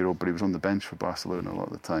 17-year-old, but he was on the bench for Barcelona a lot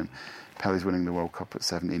of the time. Pelé's winning the World Cup at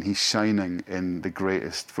 17. He's shining in the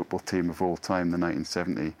greatest football team of all time, the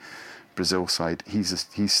 1970 Brazil side. He's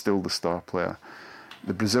still the star player.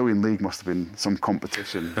 The Brazilian league must have been some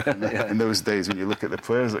competition in those days when you look at the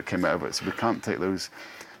players that came out of it. So we can't take those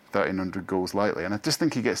 1,300 goals lightly. And I just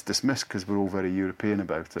think he gets dismissed because we're all very European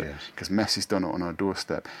about it. Because Messi's done it on our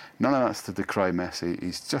doorstep. None of that's to decry Messi.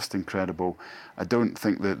 He's just incredible. I don't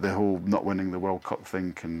think that the whole not winning the World Cup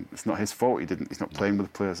thing it's not his fault. He's not playing with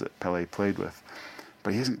the players that Pelé played with.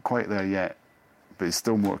 But he isn't quite there yet. But there's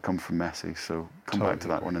still more to come from Messi, so come back to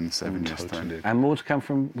that one in 7 years' time. And more to come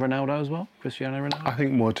from Ronaldo as well, Cristiano Ronaldo? I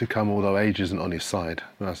think more to come, although age isn't on his side.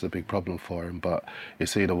 That's the big problem for him. But you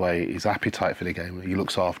see the way his appetite for the game, he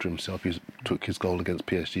looks after himself. He took his goal against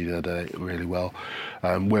PSG the other day really well.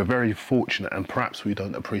 We're very fortunate, and perhaps we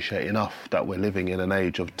don't appreciate enough that we're living in an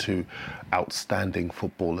age of two outstanding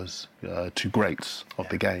footballers, two greats of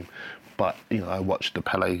the game. But, I watched the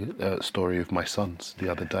Pelé story of my sons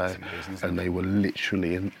the other day, and they were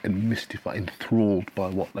literally mystified, enthralled by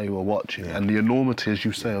what they were watching. And the enormity, as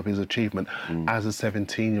you say, of his achievement as a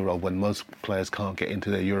 17-year-old, when most players can't get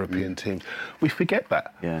into their European teams. We forget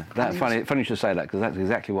that. Yeah, that's funny you should say that, because that's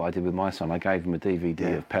exactly what I did with my son. I gave him a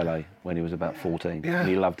DVD of Pelé when he was about 14, and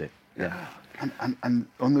he loved it. Yeah. And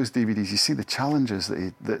on those DVDs, you see the challenges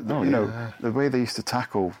the way they used to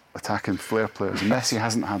tackle attacking flair players. Messi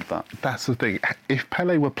hasn't had that. That's the thing. If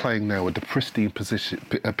Pelé were playing now with the pristine pitches,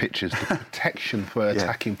 the protection for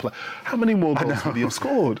attacking players, how many more goals would he have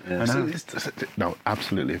scored? No,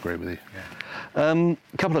 absolutely agree with you. A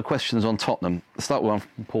couple of questions on Tottenham. Let's start with one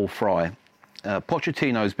from Paul Fry.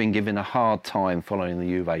 Pochettino's been given a hard time following the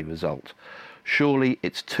Juve result. Surely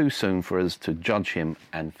it's too soon for us to judge him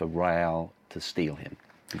and for Real to steal him.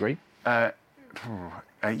 Agree? Yeah,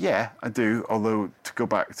 I do. Although, to go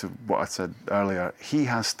back to what I said earlier, he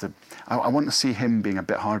has to... I want to see him being a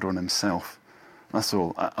bit harder on himself. That's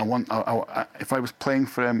all. If I was playing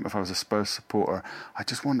for him, if I was a Spurs supporter, I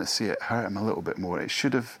just want to see it hurt him a little bit more. It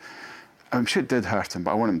should have... I'm sure it did hurt him,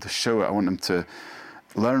 but I want him to show it. I want him to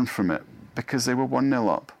learn from it, because they were 1-0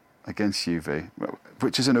 up against Juve,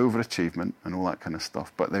 which is an overachievement and all that kind of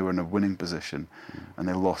stuff, but they were in a winning position and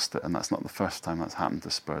they lost it, and that's not the first time that's happened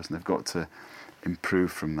to Spurs, and they've got to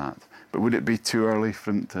improve from that. But would it be too early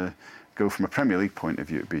for them to go from a Premier League point of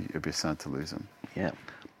view? It'd be sad to lose him. Yeah.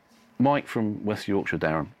 Mike from West Yorkshire,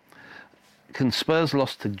 Darren. Can Spurs'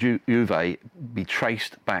 loss to Juve be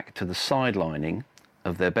traced back to the sidelining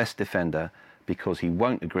of their best defender because he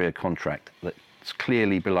won't agree a contract that it's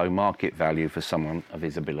clearly below market value for someone of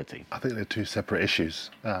his ability? I think they're two separate issues.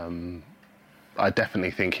 I definitely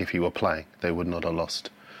think if he were playing, they would not have lost,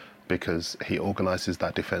 because he organises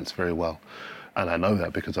that defence very well. And I know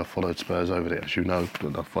that because I've followed Spurs over there. As you know,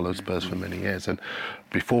 I've followed Spurs for many years. And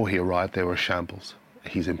before he arrived, they were a shambles.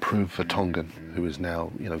 He's improved for Tongan, who is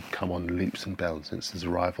now, come on leaps and bounds since his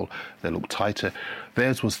arrival. They look tighter.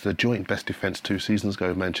 Theirs was the joint best defence 2 seasons ago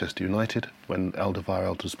with Manchester United when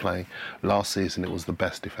Alderweireld was playing. Last season, it was the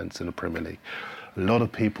best defence in the Premier League. A lot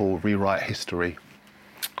of people rewrite history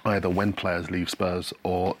either when players leave Spurs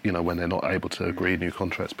or, when they're not able to agree new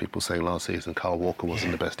contracts. People saying last season Kyle Walker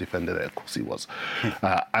wasn't the best defender there. Of course he was.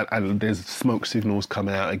 And there's smoke signals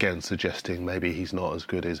coming out again suggesting maybe he's not as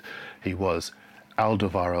good as he was.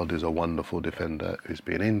 Alderweireld is a wonderful defender who's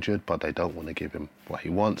been injured, but they don't want to give him what he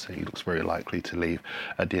wants, and he looks very likely to leave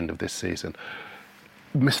at the end of this season.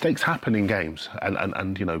 Mistakes happen in games,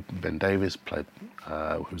 and Ben Davies played,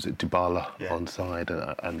 Dybala onside,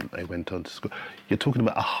 and they went on to score. You're talking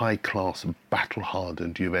about a high-class,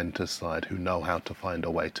 battle-hardened Juventus side who know how to find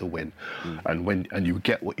a way to win, and you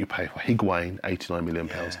get what you pay for. Higuain, £89 million,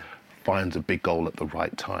 finds a big goal at the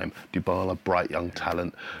right time. Dybala, bright young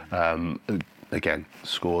talent. Again,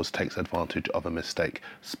 scores, takes advantage of a mistake.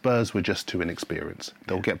 Spurs were just too inexperienced.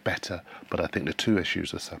 They'll get better, but I think the two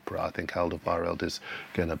issues are separate. I think Alderweireld is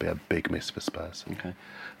going to be a big miss for Spurs. Okay.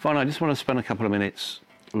 Fine, I just want to spend a couple of minutes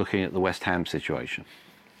looking at the West Ham situation,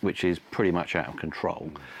 which is pretty much out of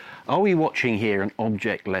control. Are we watching here an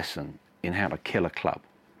object lesson in how to kill a club?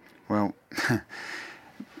 Well,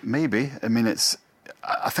 maybe. I mean,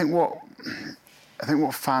 I think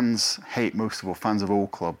what fans hate most of all, fans of all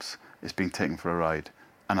clubs, is being taken for a ride,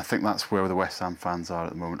 and I think that's where the West Ham fans are at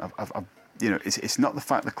the moment. It's not the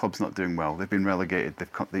fact the club's not doing well. They've been relegated.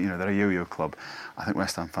 They're a yo-yo club. I think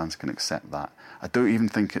West Ham fans can accept that. I don't even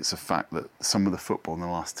think it's a fact that some of the football in the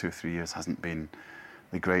last 2 or 3 years hasn't been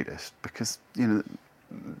the greatest, because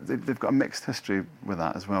they've got a mixed history with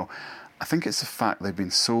that as well. I think it's a fact they've been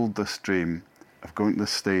sold this dream of going to the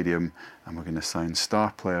stadium and we're going to sign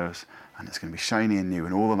star players and it's going to be shiny and new,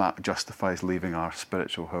 and all of that justifies leaving our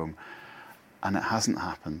spiritual home. And it hasn't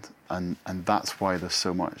happened, and that's why there's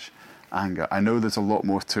so much anger. I know there's a lot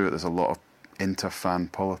more to it. There's a lot of inter-fan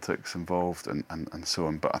politics involved and so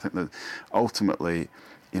on. But I think that ultimately,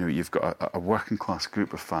 you've got a working class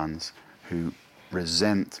group of fans who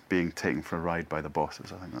resent being taken for a ride by the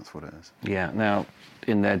bosses. I think that's what it is. Yeah. Now,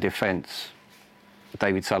 in their defence,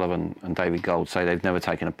 David Sullivan and David Gold say they've never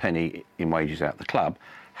taken a penny in wages out of the club.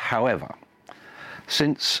 However,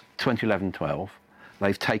 since 2011-12,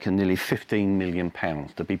 they've taken nearly £15 million.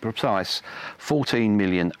 To be precise,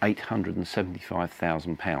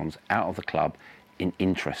 £14,875,000 out of the club in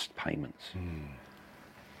interest payments.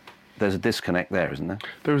 There's a disconnect there, isn't there?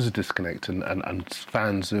 There is a disconnect, and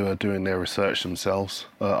fans who are doing their research themselves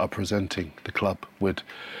are presenting the club with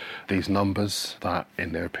these numbers that,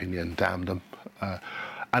 in their opinion, damn them.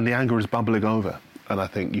 And the anger is bubbling over. And I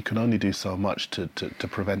think you can only do so much to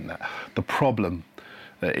prevent that. The problem,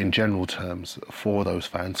 in general terms, for those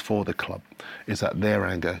fans, for the club, is that their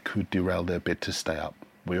anger could derail their bid to stay up.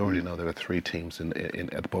 We already know there are 3 teams at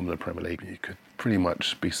the bottom of the Premier League. You could pretty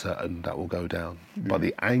much be certain that will go down. But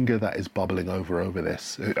the anger that is bubbling over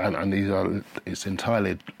this, and it's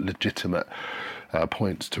entirely legitimate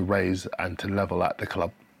points to raise and to level at the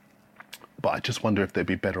club. But I just wonder if they'd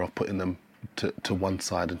be better off putting them to one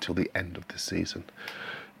side until the end of this season.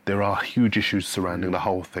 There are huge issues surrounding the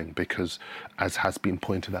whole thing because, as has been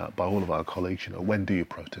pointed out by all of our colleagues, when do you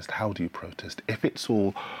protest? How do you protest? If it's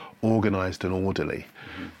all organised and orderly,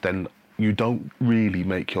 then you don't really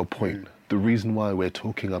make your point. The reason why we're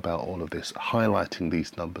talking about all of this, highlighting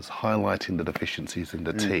these numbers, highlighting the deficiencies in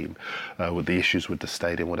the team, with the issues with the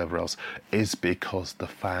stadium, whatever else, is because the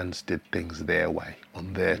fans did things their way,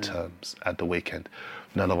 on their terms, at the weekend.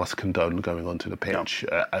 None of us condone going onto the pitch,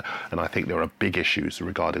 and I think there are big issues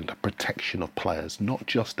regarding the protection of players, not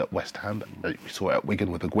just at West Ham. We saw it at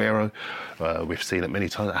Wigan with Aguero. We've seen it many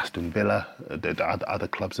times at Aston Villa, other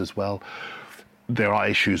clubs as well. There are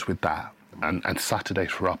issues with that. And Saturday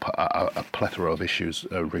threw up a plethora of issues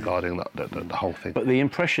regarding the whole thing. But the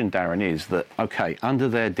impression, Darren, is that, OK, under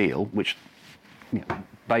their deal, which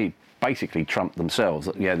they basically trumped themselves,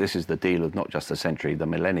 that, this is the deal of not just the century, the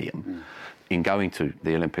millennium, in going to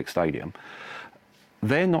the Olympic Stadium,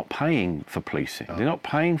 they're not paying for policing. They're not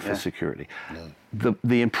paying for security. No.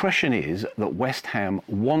 The impression is that West Ham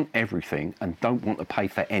want everything and don't want to pay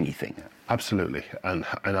for anything. Absolutely, and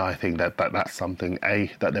I think that's something,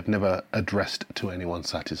 that they've never addressed to anyone's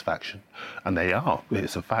satisfaction. And they are.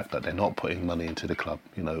 It's a fact that they're not putting money into the club,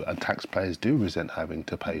 and taxpayers do resent having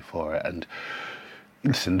to pay for it. And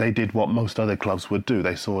listen, they did what most other clubs would do.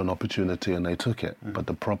 They saw an opportunity and they took it. But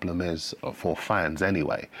the problem is, for fans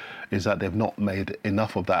anyway, is that they've not made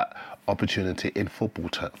enough of that opportunity in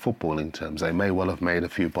footballing terms. They may well have made a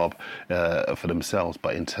few bob for themselves,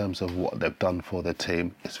 but in terms of what they've done for their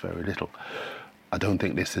team, it's very little. I don't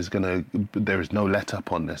think there is no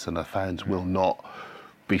let-up on this, and the fans will not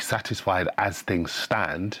be satisfied as things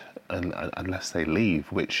stand unless they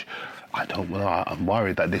leave, which I don't know. I'm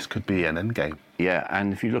worried that this could be an end game. Yeah,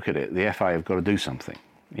 and if you look at it, the FA have got to do something.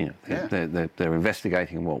 They're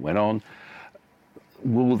investigating what went on.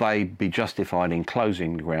 Will they be justified in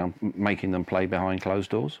closing the ground, making them play behind closed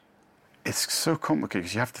doors? It's so complicated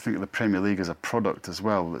because you have to think of the Premier League as a product as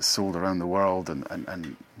well that's sold around the world, and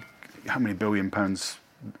how many £1 billion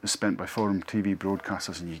spent by foreign TV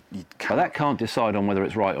broadcasters, and you can't. But that can't decide on whether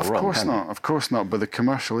it's right or wrong. Of course not. But the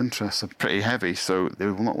commercial interests are pretty heavy, so they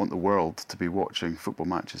will not want the world to be watching football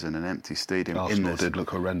matches in an empty stadium. Arsenal did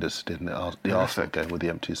look horrendous, didn't it? The Arsenal game with the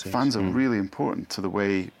empty seats. Fans are really important to the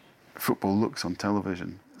way football looks on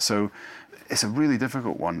television. So it's a really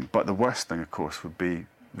difficult one. But the worst thing, of course, would be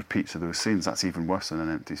repeats of those scenes. That's even worse than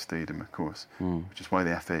an empty stadium, of course, which is why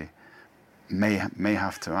the FA may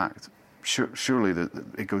have to act. Surely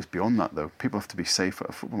it goes beyond that, though. People have to be safe at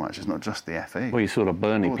a football match. It's not just the FA. Well, you saw the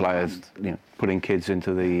Burnley players, putting kids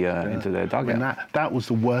into their dugout. I mean, that was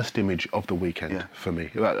the worst image of the weekend for me.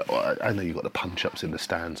 I know you got the punch-ups in the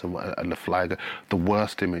stands and the flag. The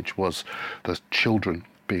worst image was the children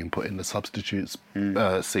being put in the substitutes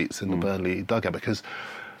seats in the Burnley dugout, because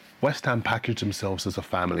West Ham packaged themselves as a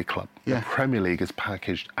family club. Yeah. The Premier League is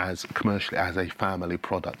packaged as commercially as a family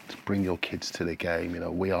product. Bring your kids to the game.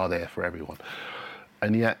 We are there for everyone.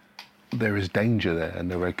 And yet there is danger there,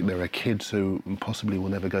 and there are kids who possibly will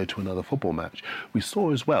never go to another football match. We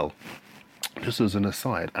saw as well, just as an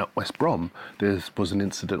aside, at West Brom, there was an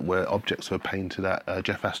incident where objects were painted at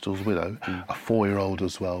Jeff Astor's widow. A 4-year-old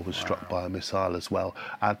as well was struck by a missile as well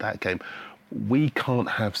at that game. We can't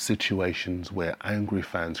have situations where angry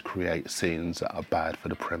fans create scenes that are bad for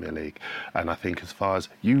the Premier League. And I think, as far as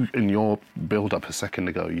you, in your build-up a second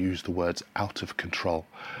ago, you used the words out of control.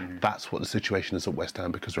 That's what the situation is at West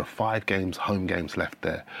Ham, because there are 5 home games left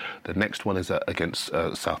there. The next one is against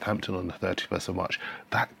Southampton on the 31st of March.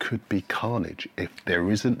 That could be carnage if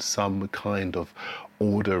there isn't some kind of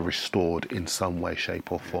order restored in some way,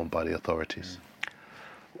 shape or form by the authorities.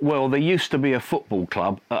 Well, there used to be a football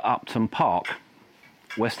club at Upton Park.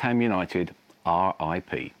 West Ham United,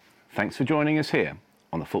 RIP. Thanks for joining us here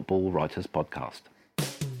on the Football Writers Podcast.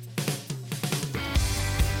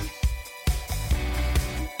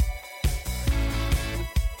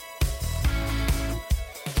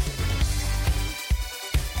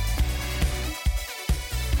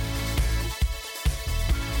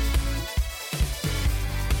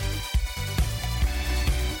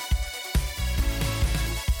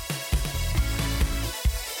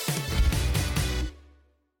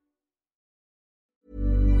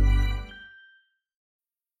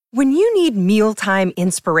 When you need mealtime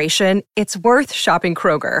inspiration, it's worth shopping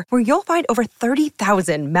Kroger, where you'll find over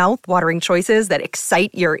 30,000 mouth-watering choices that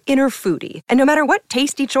excite your inner foodie. And no matter what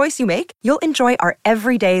tasty choice you make, you'll enjoy our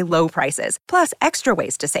everyday low prices, plus extra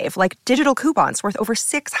ways to save, like digital coupons worth over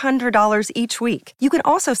 $600 each week. You can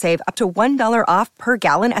also save up to $1 off per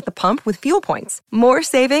gallon at the pump with fuel points. More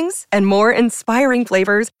savings and more inspiring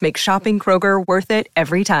flavors make shopping Kroger worth it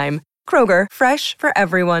every time. Kroger, fresh for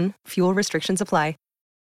everyone. Fuel restrictions apply.